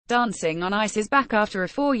Dancing on Ice is back after a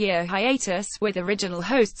 4-year hiatus, with original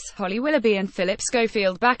hosts Holly Willoughby and Philip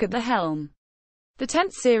Schofield back at the helm. The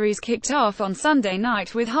 10th series kicked off on Sunday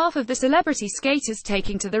night with half of the celebrity skaters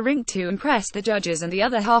taking to the rink to impress the judges and the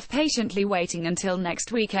other half patiently waiting until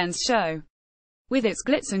next weekend's show. With its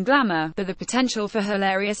glitz and glamour, but the potential for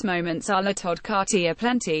hilarious moments a la Todd Cartier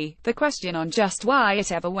plenty, the question on just why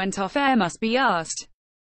it ever went off air must be asked.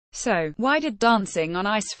 So, why did Dancing on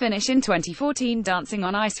Ice finish in 2014? Dancing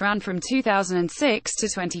on Ice ran from 2006 to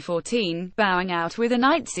 2014, bowing out with a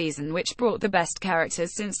night season which brought the best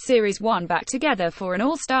characters since Series 1 back together for an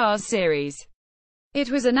all-stars series.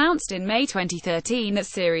 It was announced in May 2013 that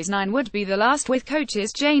Series 9 would be the last with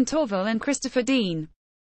coaches Jane Torvill and Christopher Dean.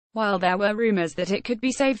 While there were rumors that it could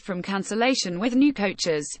be saved from cancellation with new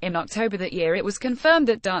coaches, in October that year it was confirmed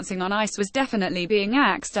that Dancing on Ice was definitely being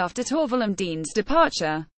axed after Torvill and Dean's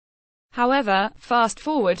departure. However, fast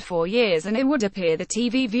forward 4 years and it would appear the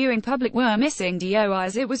TV viewing public were missing DOI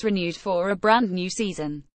as it was renewed for a brand new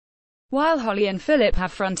season. While Holly and Philip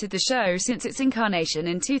have fronted the show since its incarnation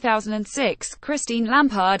in 2006, Christine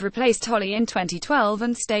Lampard replaced Holly in 2012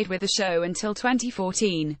 and stayed with the show until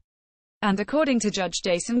 2014. And according to Judge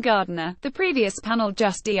Jason Gardner, the previous panel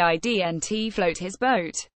just didn't float his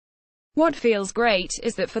boat. What feels great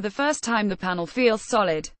is that for the first time the panel feels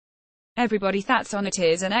solid. Everybody that's on it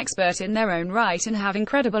is an expert in their own right and have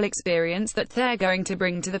incredible experience that they're going to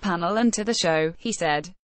bring to the panel and to the show, he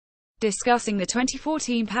said. Discussing the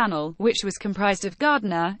 2014 panel, which was comprised of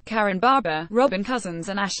Gardner, Karen Barber, Robin Cousins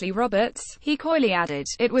and Ashley Roberts, he coyly added,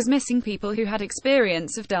 it was missing people who had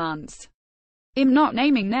experience of dance. I'm not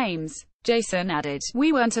naming names. Jason added,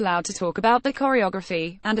 we weren't allowed to talk about the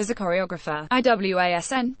choreography, and as a choreographer, I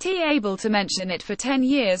wasn't able to mention it for 10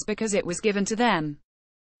 years because it was given to them.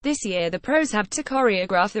 This year the pros have to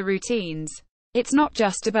choreograph the routines. It's not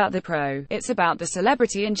just about the pro, it's about the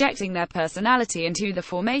celebrity injecting their personality into the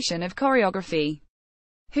formation of choreography.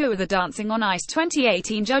 Who are the Dancing on Ice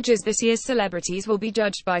 2018 judges? This year's celebrities will be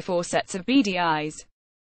judged by 4 sets of beady eyes.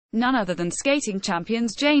 None other than skating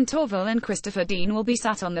champions Jane Torvill and Christopher Dean will be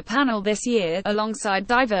sat on the panel this year, alongside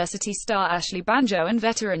diversity star Ashley Banjo and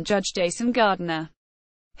veteran judge Jason Gardner,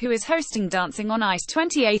 who is hosting Dancing on Ice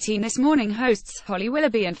 2018 this morning. Hosts Holly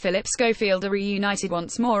Willoughby and Philip Schofield are reunited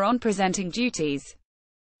once more on presenting duties.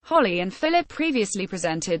 Holly and Philip previously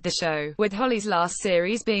presented the show, with Holly's last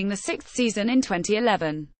series being the 6th season in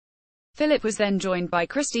 2011. Philip was then joined by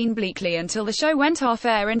Christine Bleakley until the show went off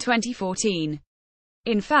air in 2014.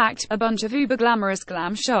 In fact, a bunch of uber-glamorous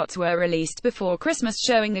glam shots were released before Christmas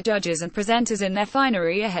showing the judges and presenters in their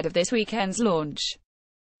finery ahead of this weekend's launch.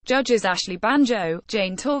 Judges Ashley Banjo,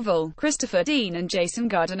 Jane Torvill, Christopher Dean and Jason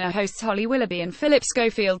Gardner. Hosts Holly Willoughby and Philip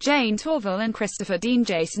Schofield, Jane Torvill and Christopher Dean,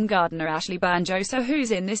 Jason Gardner, Ashley Banjo. So who's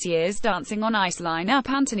in this year's Dancing on Ice lineup?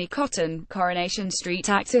 Anthony Cotton, Coronation Street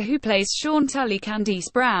actor who plays Sean Tully,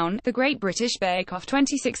 Candice Brown, The Great British Bake Off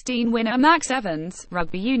 2016 winner Max Evans,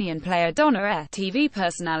 rugby union player Donna Eyre, TV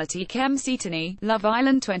personality Kem Cetinay, Love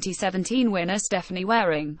Island 2017 winner Stephanie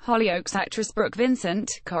Waring, Hollyoaks actress Brooke Vincent,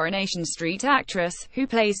 Coronation Street actress, who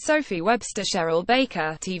plays Sophie Webster, Cheryl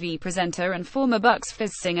Baker, TV presenter and former Bucks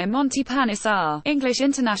Fizz singer Monty Panesar, English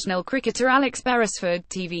international cricketer Alex Beresford,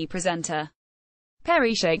 TV presenter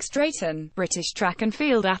Perry Shakes Drayton, British track and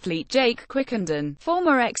field athlete Jake Quickenden,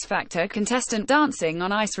 former X Factor contestant. Dancing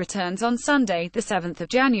on Ice returns on Sunday, the 7th of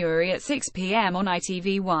January at 6 p.m. on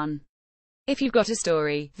ITV1. If you've got a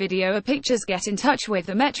story, video or pictures, get in touch with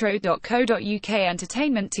the metro.co.uk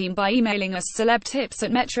entertainment team by emailing us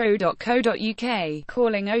celebtips@metro.co.uk,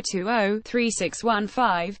 calling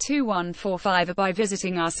 020-3615-2145 or by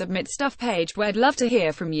visiting our Submit Stuff page. We'd love to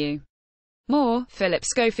hear from you. More, Philip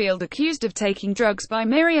Schofield accused of taking drugs by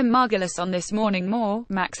Miriam Margolyes on This Morning. More,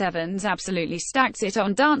 Max Evans absolutely stacks it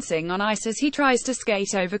on Dancing on Ice as he tries to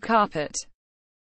skate over carpet.